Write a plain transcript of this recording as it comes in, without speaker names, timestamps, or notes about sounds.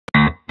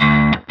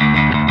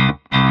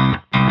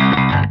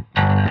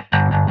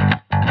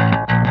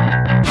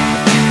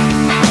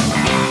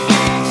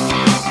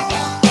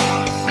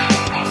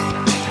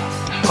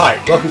Hi,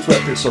 welcome to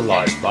Wetpixel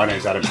Live. My name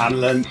is Adam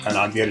Hanlon and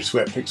I'm the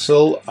editor of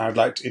Wetpixel. I'd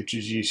like to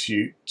introduce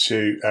you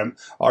to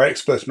our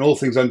expert in all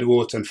things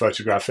underwater and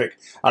photographic,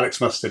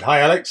 Alex Mustard. Hi,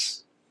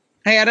 Alex.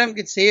 Hey, Adam.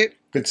 Good to see you.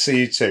 Good to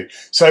see you too.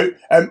 So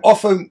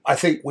I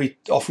think we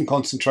often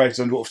concentrate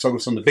on underwater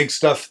photographers on the big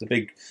stuff, the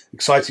big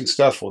exciting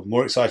stuff or the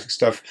more exciting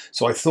stuff.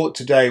 So I thought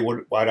today what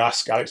I'd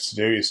ask Alex to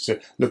do is to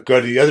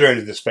go to the other end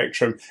of the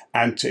spectrum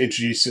and to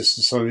introduce us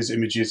to some of his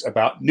images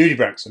about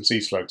nudibranchs and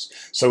sea slugs.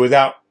 So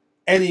without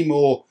any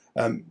more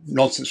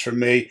nonsense from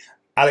me,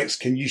 Alex,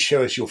 can you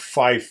show us your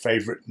 5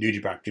 favourite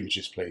nudibranch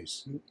images,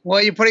 please?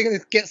 Well, you're probably going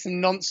to get some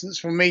nonsense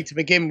from me to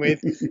begin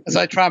with as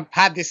I try and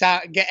pad this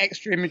out and get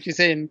extra images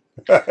in.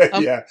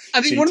 Yeah, I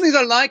think one of the things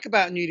I like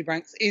about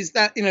nudibranchs is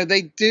that,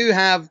 they do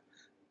have,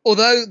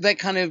 although they're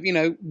kind of,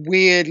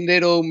 weird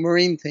little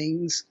marine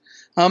things,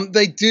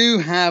 they do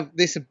have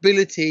this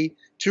ability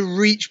to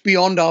reach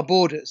beyond our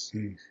borders.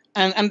 Mm.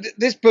 And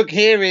this book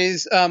here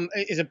is a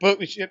book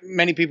which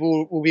many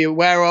people will be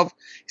aware of.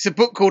 It's a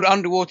book called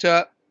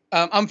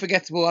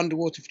Unforgettable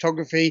Underwater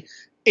Photography.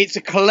 It's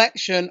a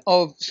collection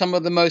of some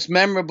of the most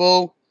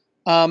memorable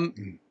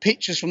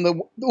pictures from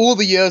all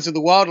the years of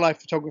the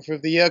Wildlife Photographer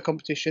of the Year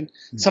competition.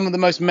 Some of the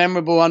most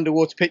memorable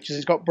underwater pictures.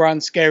 It's got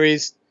Brian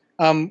Skerry's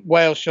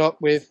whale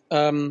shot with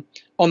on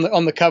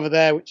the cover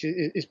there, which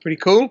is pretty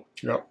cool.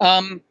 Yep.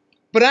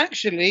 But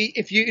actually,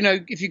 if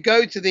you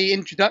go to the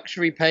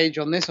introductory page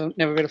on this, I'll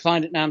never be able to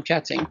find it now. I'm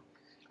chatting.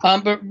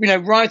 But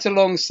right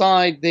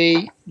alongside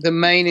the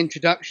main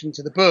introduction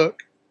to the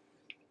book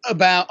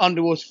about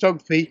underwater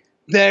photography,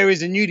 there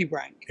is a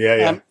nudibranch.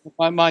 Yeah.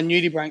 My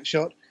nudibranch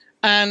shot,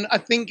 and I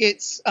think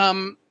it's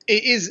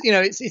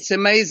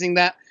amazing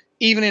that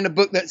even in a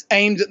book that's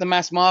aimed at the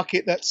mass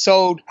market, that's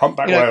sold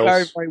humpback whales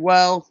very, very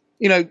well,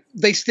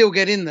 they still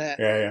get in there.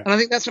 Yeah. And I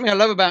think that's something I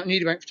love about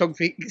nudibranch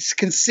photography. It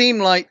can seem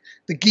like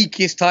the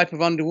geekiest type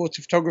of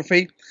underwater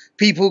photography.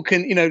 People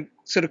can,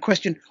 sort of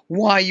question,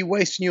 why are you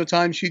wasting your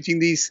time shooting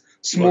these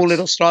small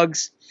little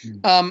slugs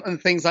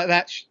and things like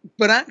that?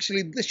 But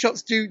actually, the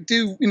shots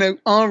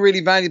are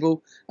really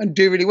valuable and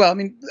do really well. I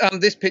mean,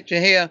 this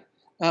picture here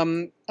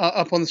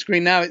up on the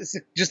screen now, it's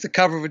just the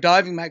cover of a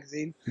diving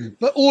magazine.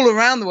 But all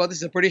around the world, this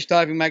is a British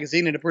diving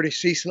magazine and a British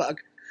sea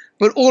slug.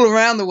 But all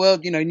around the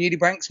world,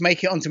 nudibranchs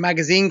make it onto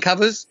magazine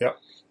covers. Yeah.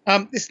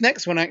 This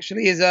next one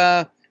actually is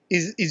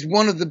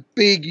one of the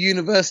big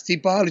university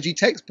biology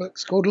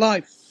textbooks called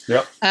Life.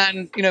 Yeah.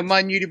 And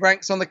my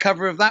nudibranch's on the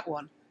cover of that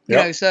one.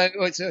 So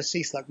it's a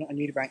sea slug, not a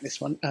nudibranch. This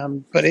one.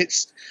 But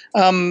it's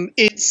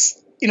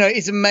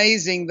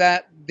amazing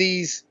that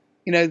these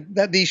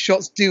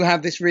shots do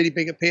have this really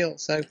big appeal.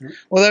 So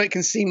although it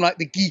can seem like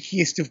the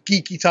geekiest of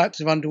geeky types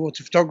of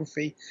underwater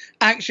photography,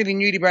 actually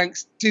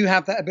nudibranchs do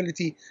have that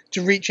ability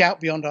to reach out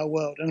beyond our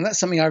world. And that's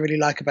something I really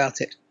like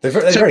about it. They're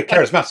very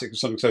charismatic for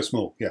something so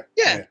small. Yeah.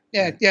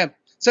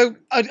 So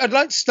I'd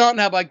like to start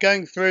now by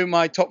going through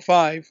my top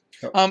 5.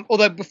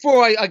 Although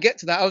before I get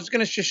to that, I was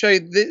going to show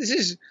you,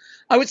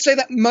 I would say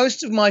that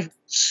most of my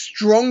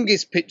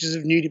strongest pictures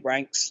of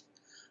nudibranchs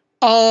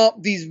are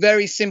these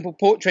very simple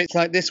portraits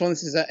like this one.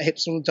 This is a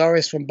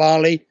Hypsilodoris from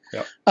Bali.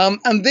 Yep.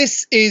 And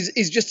this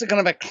is just a kind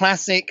of a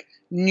classic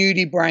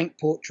nudibranch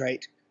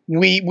portrait.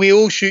 We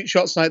all shoot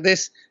shots like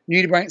this.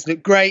 Nudibranchs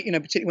look great,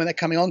 particularly when they're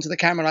coming onto the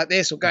camera like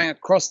this or going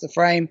across the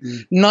frame.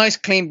 Nice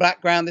clean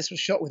background. This was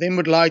shot with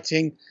inward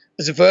lighting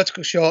as a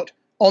vertical shot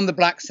on the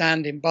black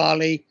sand in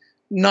Bali.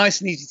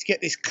 Nice and easy to get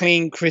this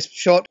clean, crisp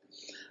shot.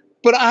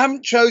 But I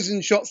haven't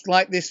chosen shots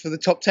like this for the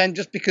top 10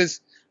 just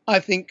because I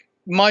think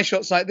my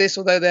shots like this,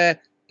 although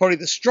they're probably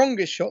the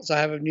strongest shots I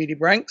have of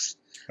nudibranchs,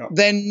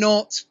 they're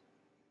not.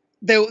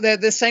 They're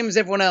the same as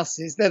everyone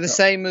else's. They're the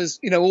same as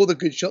all the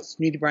good shots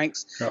of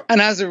nudibranchs.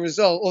 And as a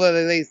result,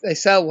 although they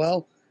sell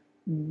well,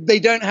 they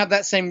don't have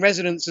that same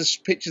resonance as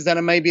pictures that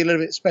are maybe a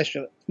little bit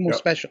more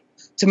special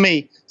to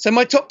me. So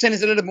my top 10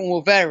 is a little bit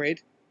more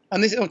varied.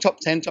 And this is top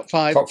 10, top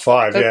 5. Top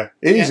 5, yeah.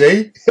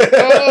 Easy.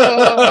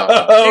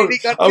 Really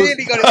got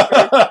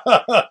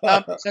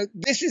it. So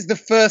this is the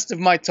first of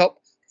my top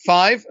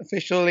 5,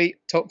 officially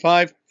top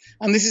 5.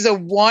 And this is a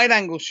wide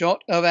angle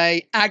shot of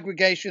a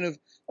aggregation of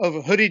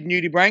hooded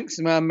nudibranchs,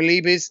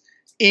 Malibis,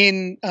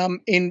 in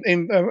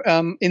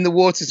the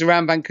waters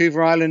around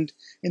Vancouver Island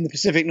in the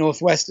Pacific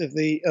Northwest of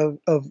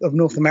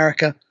North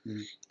America,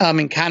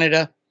 in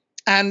Canada.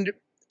 And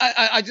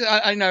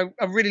I know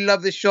I really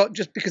love this shot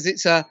just because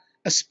it's a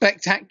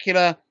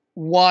spectacular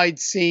wide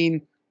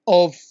scene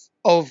of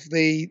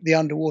the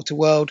underwater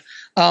world,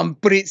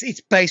 but it's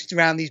based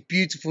around these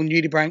beautiful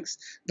nudibranchs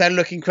that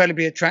look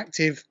incredibly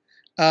attractive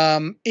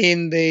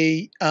in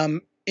that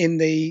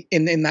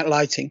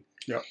lighting.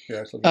 Yeah.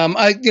 And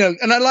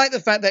I like the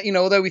fact that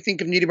although we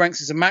think of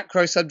nudibranchs as a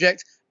macro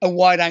subject, a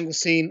wide angle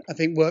scene I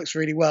think works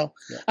really well.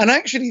 Yeah. And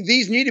actually,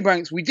 these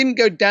nudibranchs, we didn't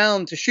go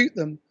down to shoot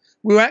them.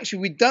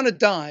 We'd done a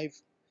dive,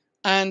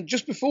 and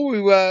just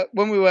before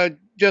when we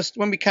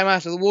came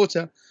out of the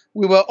water,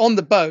 we were on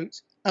the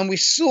boat. And we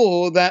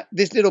saw that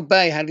this little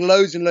bay had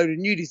loads and loads of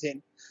nudies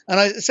in. And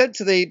I said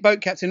to the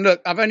boat captain,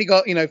 look, I've only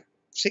got,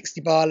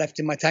 60 bar left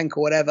in my tank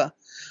or whatever.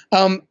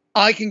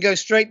 I can go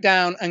straight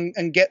down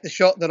and get the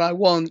shot that I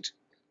want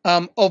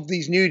of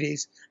these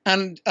nudies.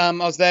 And I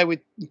was there with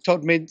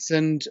Todd Mintz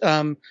and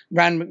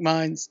Rand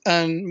McMines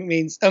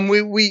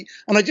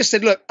and I just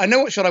said, look, I know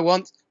what shot I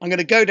want. I'm going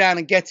to go down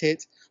and get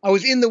it. I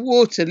was in the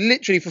water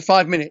literally for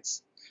 5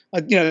 minutes.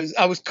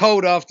 I was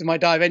cold after my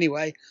dive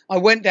anyway. I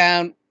went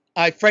down,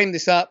 I framed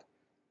this up.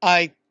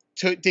 I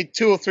did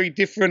 2 or 3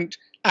 different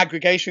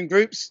aggregation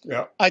groups.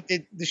 Yeah. I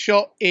did the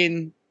shot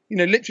in,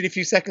 literally a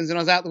few seconds, and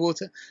I was out the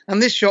water.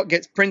 And this shot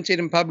gets printed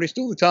and published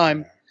all the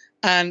time.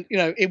 And,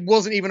 it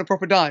wasn't even a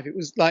proper dive. It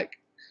was like,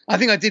 I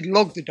think I did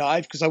log the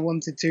dive because I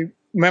wanted to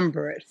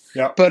remember it.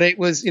 Yeah. But it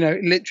was,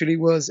 it literally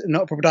was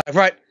not a proper dive.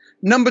 Right.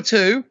 Number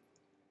 2,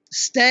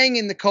 staying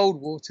in the cold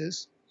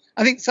waters.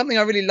 I think something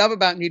I really love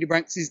about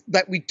nudibranchs is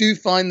that we do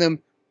find them.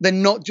 They're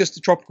not just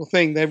a tropical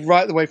thing. They're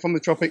right the way from the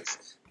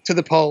tropics to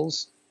the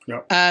poles.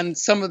 Yeah. And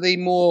some of the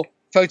more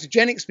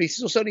photogenic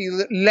species, or certainly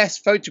less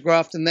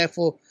photographed and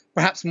therefore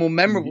perhaps more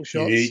memorable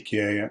shots, unique,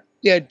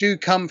 yeah, do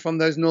come from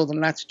those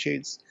northern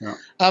latitudes. Yeah.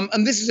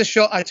 And this is a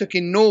shot I took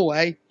in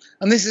Norway,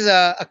 and this is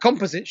a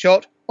composite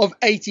shot of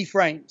 80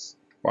 frames.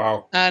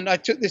 Wow. And I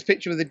took this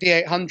picture with a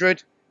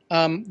D800,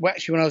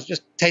 actually when I was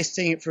just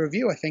tasting it for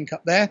review, I think,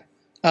 up there,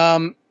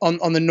 on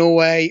the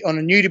Norway, on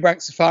a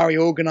nudibranch safari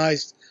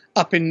organised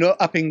up in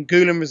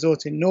Gulen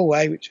Resort in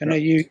Norway, which I know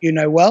you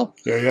know well.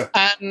 Yeah.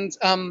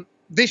 And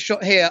this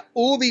shot here,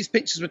 all these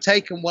pictures were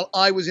taken while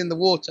I was in the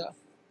water.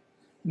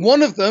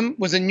 One of them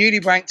was a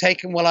nudibranch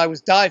taken while I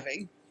was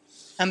diving.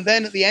 And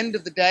then at the end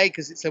of the day,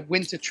 because it's a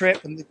winter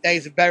trip and the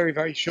days are very,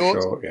 very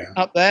short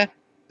up there,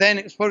 then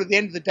it was probably at the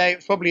end of the day, it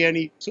was probably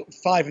only sort of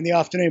 5 in the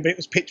afternoon, but it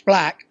was pitch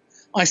black.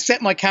 I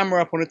set my camera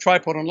up on a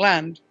tripod on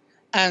land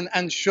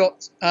and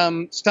shot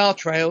star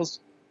trails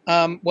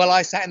while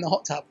I sat in the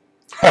hot tub.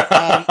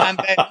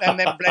 and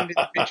then blended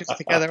the pictures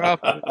together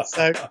afterwards.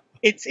 So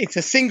it's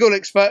a single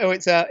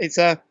exposure.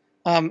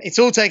 It's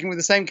all taken with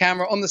the same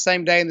camera on the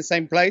same day in the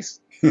same place.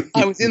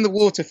 I was in the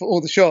water for all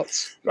the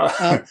shots,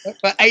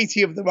 but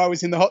 80 of them I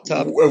was in the hot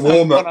tub.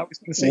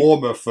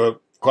 Warmer for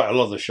quite a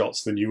lot of the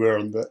shots than you were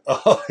on the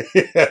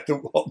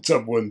the hot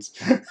tub ones.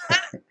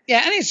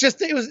 Yeah, and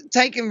it was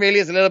taken really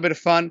as a little bit of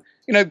fun.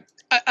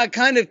 I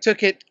kind of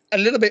took it a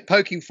little bit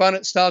poking fun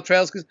at star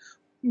trails because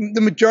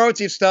the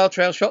majority of star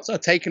trail shots are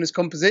taken as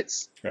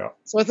composites. Yeah.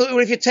 So I thought, well,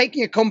 if you're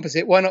taking a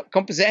composite, why not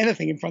composite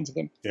anything in front of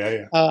them?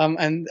 Yeah.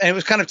 And it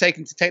was kind of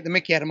taken to take the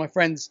mickey out of my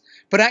friends.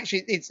 But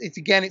actually, it's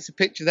a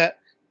picture that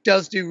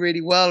does do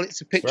really well.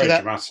 It's a picture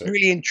that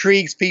really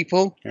intrigues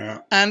people. Yeah.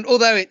 And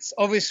although it's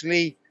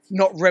obviously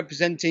not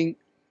representing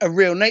a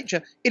real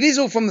nature, it is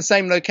all from the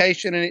same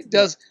location, and it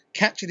does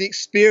capture the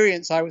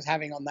experience I was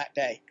having on that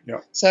day. Yeah.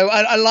 So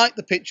I like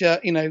the picture,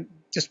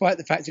 despite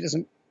the fact it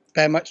doesn't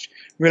bear much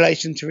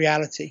relation to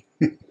reality.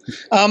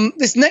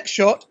 This next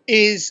shot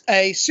is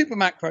a super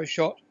macro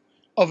shot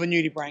of a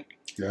nudibranch.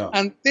 Yeah.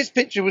 And this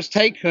picture was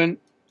taken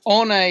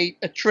on a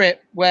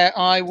trip where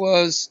I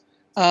was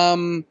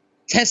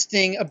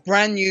testing a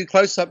brand new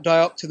close-up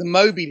diop to the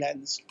Moby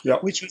lens,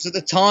 which was at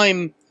the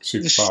time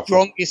the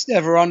strongest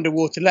ever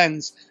underwater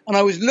lens. And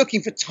I was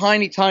looking for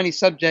tiny, tiny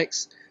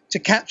subjects to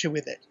capture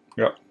with it.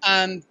 Yeah.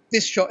 And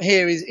this shot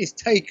here is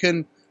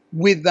taken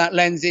with that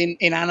lens in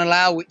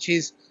Anilao, which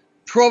is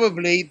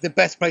probably the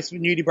best place for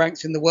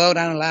nudibranchs in the world,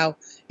 Anilao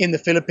in the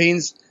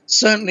Philippines.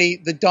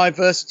 Certainly the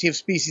diversity of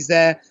species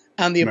there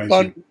and the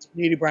abundance of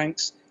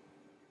nudibranchs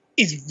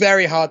is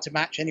very hard to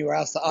match anywhere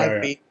else that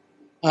I've been.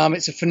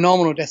 It's a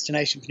phenomenal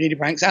destination for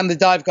nudibranchs, and the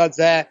dive guides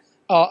there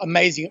are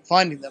amazing at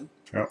finding them.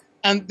 Yeah.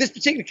 And this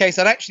particular case,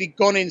 I'd actually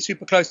gone in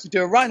super close to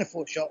do a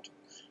rhinophore shot.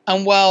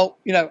 And while,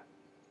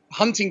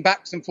 hunting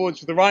backwards and forwards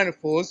for the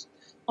rhinophores,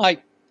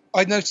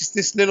 I noticed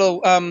this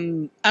little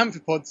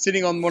amphipod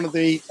sitting on one of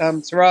the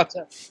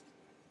cerata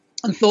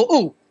and thought,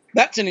 oh,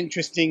 that's an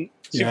interesting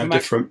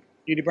different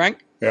nudibranch.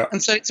 Yeah.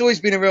 And so it's always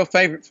been a real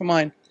favourite for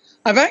mine.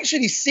 I've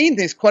actually seen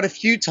this quite a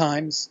few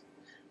times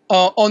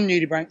on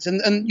nudibranchs,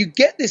 and you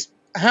get this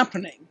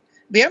happening.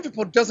 The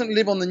amphipod doesn't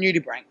live on the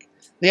nudibranch.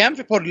 The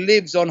amphipod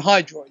lives on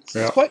hydroids.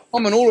 Yeah. It's quite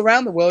common all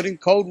around the world in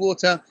cold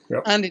water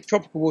and in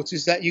tropical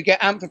waters that you get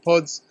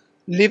amphipods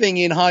living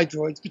in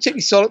hydroids,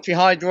 particularly solitary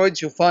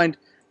hydroids. You'll find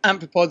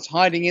amphipods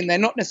hiding in there,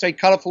 not necessarily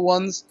colourful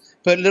ones,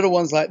 but little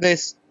ones like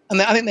this. And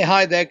I think they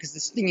hide there because the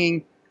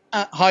stinging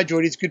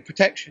hydroid is good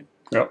protection.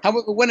 Yep.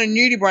 However, when a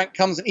nudibranch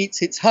comes and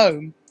eats its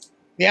home,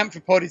 the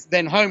amphipod is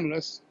then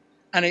homeless,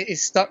 and it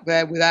is stuck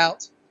there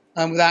without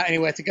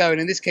anywhere to go. And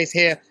in this case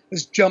here,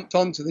 has jumped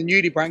onto the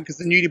nudibranch because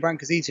the nudibranch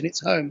has eaten its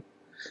home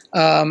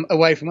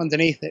away from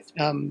underneath it.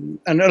 And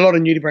a lot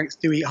of nudibranchs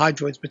do eat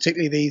hydroids,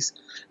 particularly these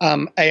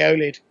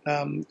aeolid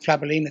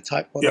flabellina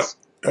type ones.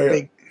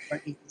 Big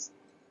eaters.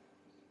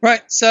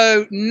 Right,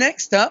 so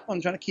next up,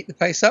 I'm trying to keep the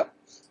pace up.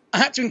 I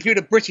had to include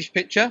a British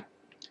picture,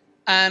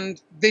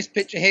 and this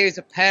picture here is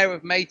a pair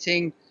of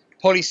mating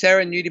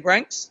Polycera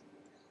nudibranchs.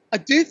 I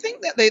do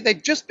think that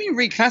they've just been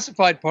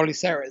reclassified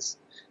Polyceras,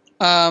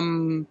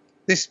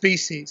 this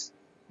species.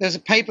 There's a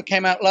paper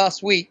came out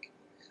last week,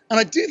 and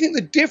I do think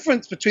the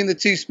difference between the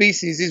two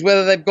species is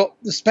whether they've got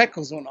the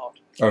speckles or not.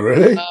 Oh,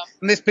 really?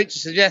 And this picture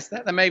suggests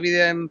that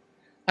maybe I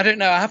don't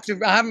know. I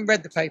haven't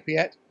read the paper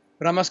yet,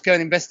 but I must go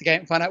and investigate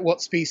and find out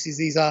what species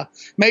these are.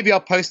 Maybe I'll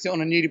post it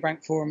on a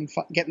Nudibranch forum and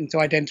get them to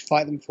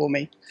identify them for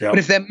me. Yep. But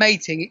if they're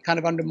mating, it kind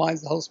of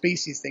undermines the whole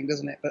species thing,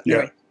 doesn't it? But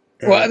anyway.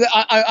 Well,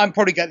 I'm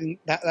probably getting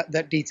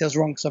that details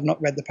wrong because I've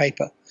not read the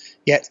paper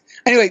yet.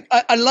 Anyway,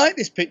 I like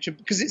this picture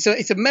because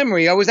it's a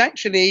memory.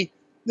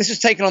 This was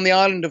taken on the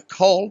island of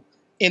Coll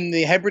in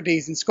the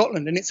Hebrides in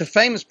Scotland, and it's a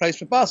famous place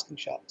for basking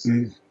sharks.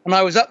 And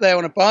I was up there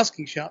on a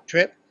basking shark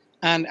trip,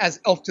 and as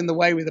often the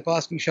way with a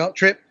basking shark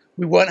trip,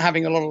 we weren't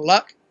having a lot of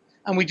luck,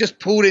 and we just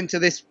pulled into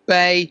this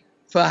bay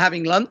for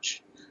having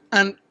lunch,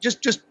 and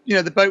just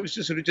the boat was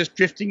just sort of just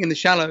drifting in the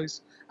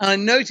shallows, and I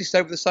noticed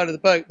over the side of the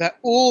boat that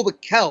all the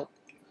kelp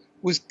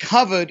was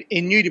covered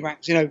in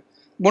nudibranchs.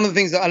 One of the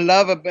things that I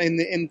love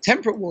in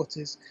temperate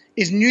waters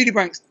is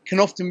nudibranchs can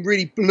often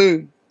really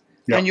bloom.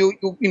 Yep. And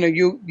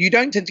you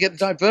don't tend to get the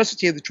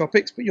diversity of the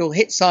tropics, but you'll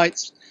hit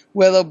sites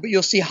where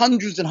you'll see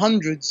hundreds and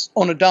hundreds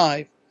on a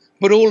dive,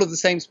 but all of the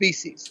same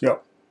species.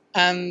 Yep.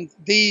 And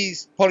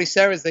these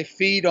polyceras, they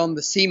feed on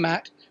the sea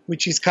mat,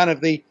 which is kind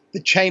of the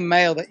chain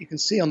mail that you can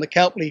see on the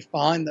kelp leaf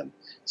behind them.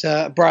 It's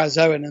a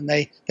bryozoan, and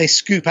they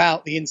scoop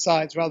out the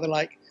insides, rather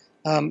like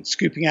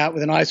scooping out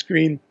with an ice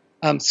cream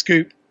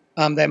scoop.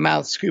 Their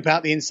mouths scoop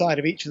out the inside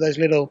of each of those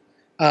little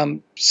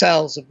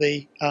cells of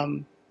the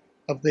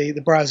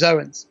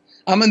bryozoans.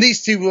 And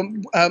these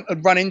two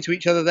run into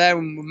each other there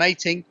and were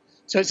mating.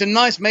 So it's a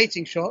nice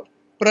mating shot.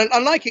 But I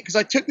like it because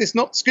I took this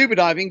not scuba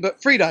diving,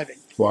 but free diving.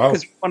 Wow.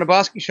 Because on a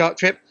basking shark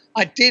trip,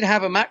 I did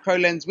have a macro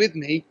lens with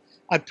me.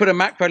 I'd put a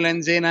macro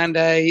lens in and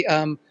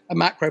a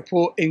macro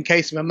port in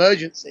case of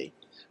emergency.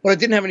 But I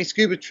didn't have any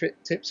scuba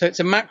tips. So it's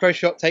a macro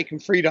shot taken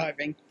free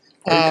diving.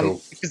 Cool.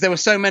 Because there were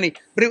so many.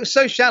 But it was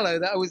so shallow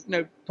that I was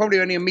probably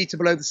only a meter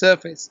below the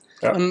surface.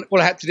 Yeah. And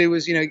all I had to do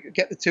was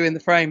get the two in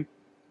the frame.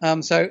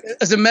 So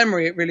as a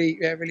memory, it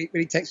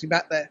really takes me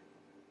back there.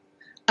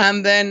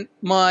 And then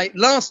my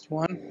last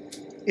one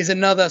is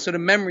another sort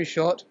of memory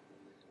shot.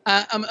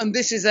 And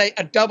this is a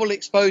double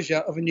exposure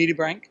of a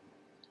nudibranch.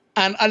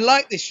 And I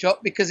like this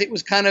shot because it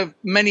was kind of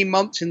many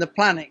months in the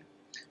planning.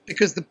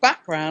 Because the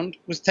background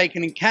was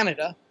taken in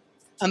Canada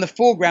and the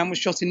foreground was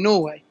shot in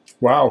Norway.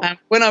 Wow. And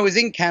when I was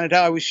in Canada,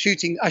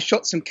 I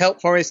shot some kelp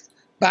forest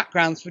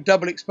backgrounds for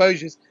double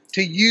exposures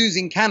to use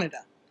in Canada.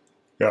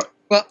 Yeah.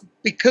 But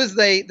because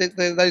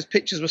those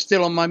pictures were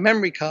still on my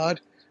memory card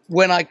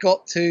when I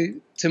got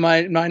to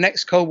my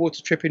next cold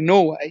water trip in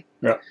Norway,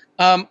 yeah.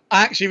 I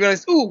actually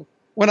realized,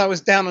 when I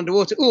was down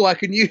underwater, I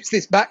can use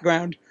this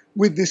background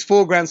with this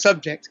foreground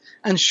subject,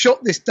 and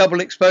shot this double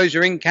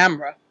exposure in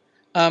camera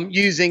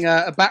using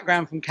a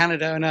background from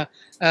Canada and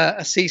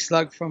a sea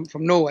slug from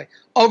Norway.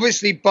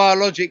 Obviously,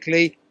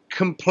 biologically,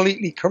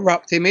 completely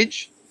corrupt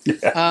image.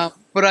 Yeah.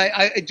 But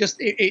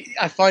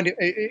I find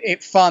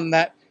it fun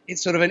that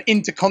it's sort of an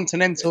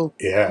intercontinental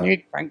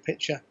nudibranch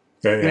picture.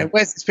 Yeah.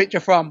 Where's this picture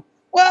from?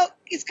 Well,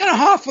 it's kind of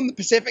half from the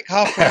Pacific,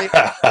 half from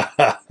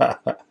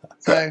the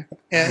So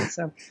it's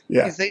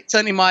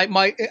certainly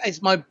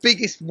it's my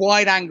biggest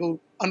wide angle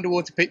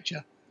underwater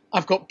picture.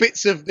 I've got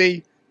bits of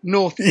the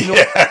northeast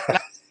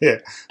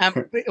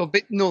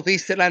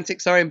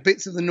Atlantic, and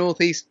bits of the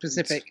northeast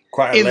Pacific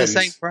in the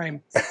same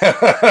frame.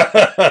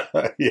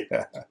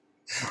 Yeah.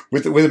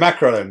 With a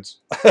macro lens.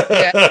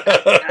 Yeah,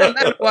 and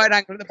that wide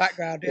angle in the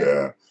background.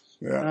 Yeah.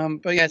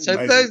 But yeah, so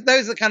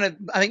those are kind of,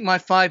 I think, my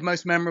 5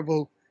 most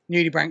memorable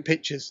nudibranch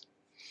pictures.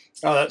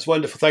 Oh, that's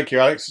wonderful! Thank you,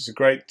 Alex. It's a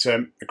great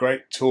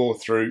tour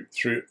through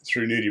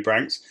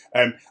nudibranchs.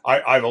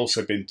 I've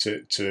also been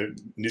to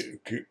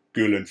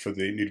Gulen for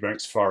the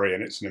nudibranch safari,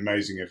 and it's an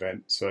amazing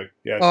event. So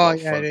yeah,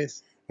 it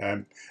is.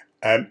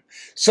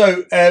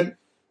 So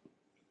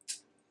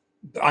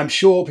I'm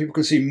sure people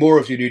can see more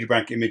of your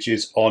nudibranch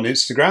images on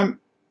Instagram.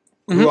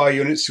 Mm-hmm. Who are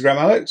you on Instagram,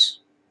 Alex?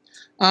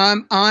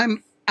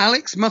 I'm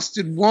Alex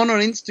Mustard 1 on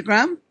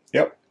Instagram.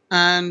 Yep.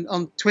 And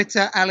on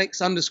Twitter,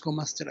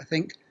 Alex_Mustard, I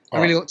think. I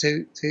really ought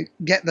to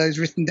get those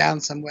written down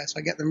somewhere so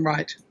I get them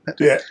right. But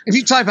if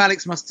you type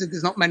Alex Mustard,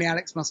 there's not many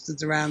Alex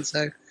Mustards around,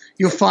 so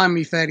you'll find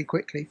me fairly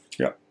quickly.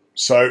 Yeah.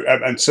 So,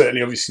 and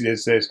certainly, obviously,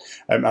 there's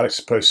Alex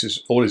posts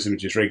all his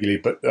images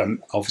regularly, but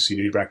obviously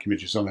nudibranch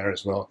images on there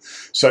as well.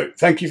 So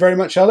thank you very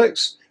much,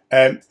 Alex.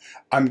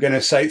 I'm going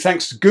to say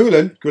thanks to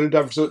Gulen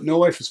Dive Resort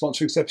Norway for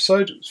sponsoring this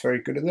episode. It was very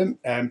good of them.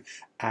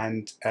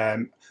 And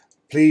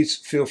please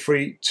feel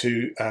free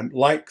to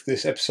like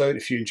this episode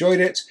if you enjoyed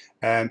it.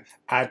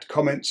 Add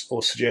comments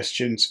or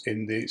suggestions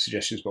in the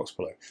suggestions box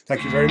below.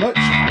 Thank you very much.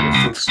 I look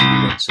forward to seeing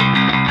you again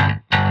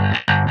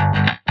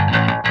soon.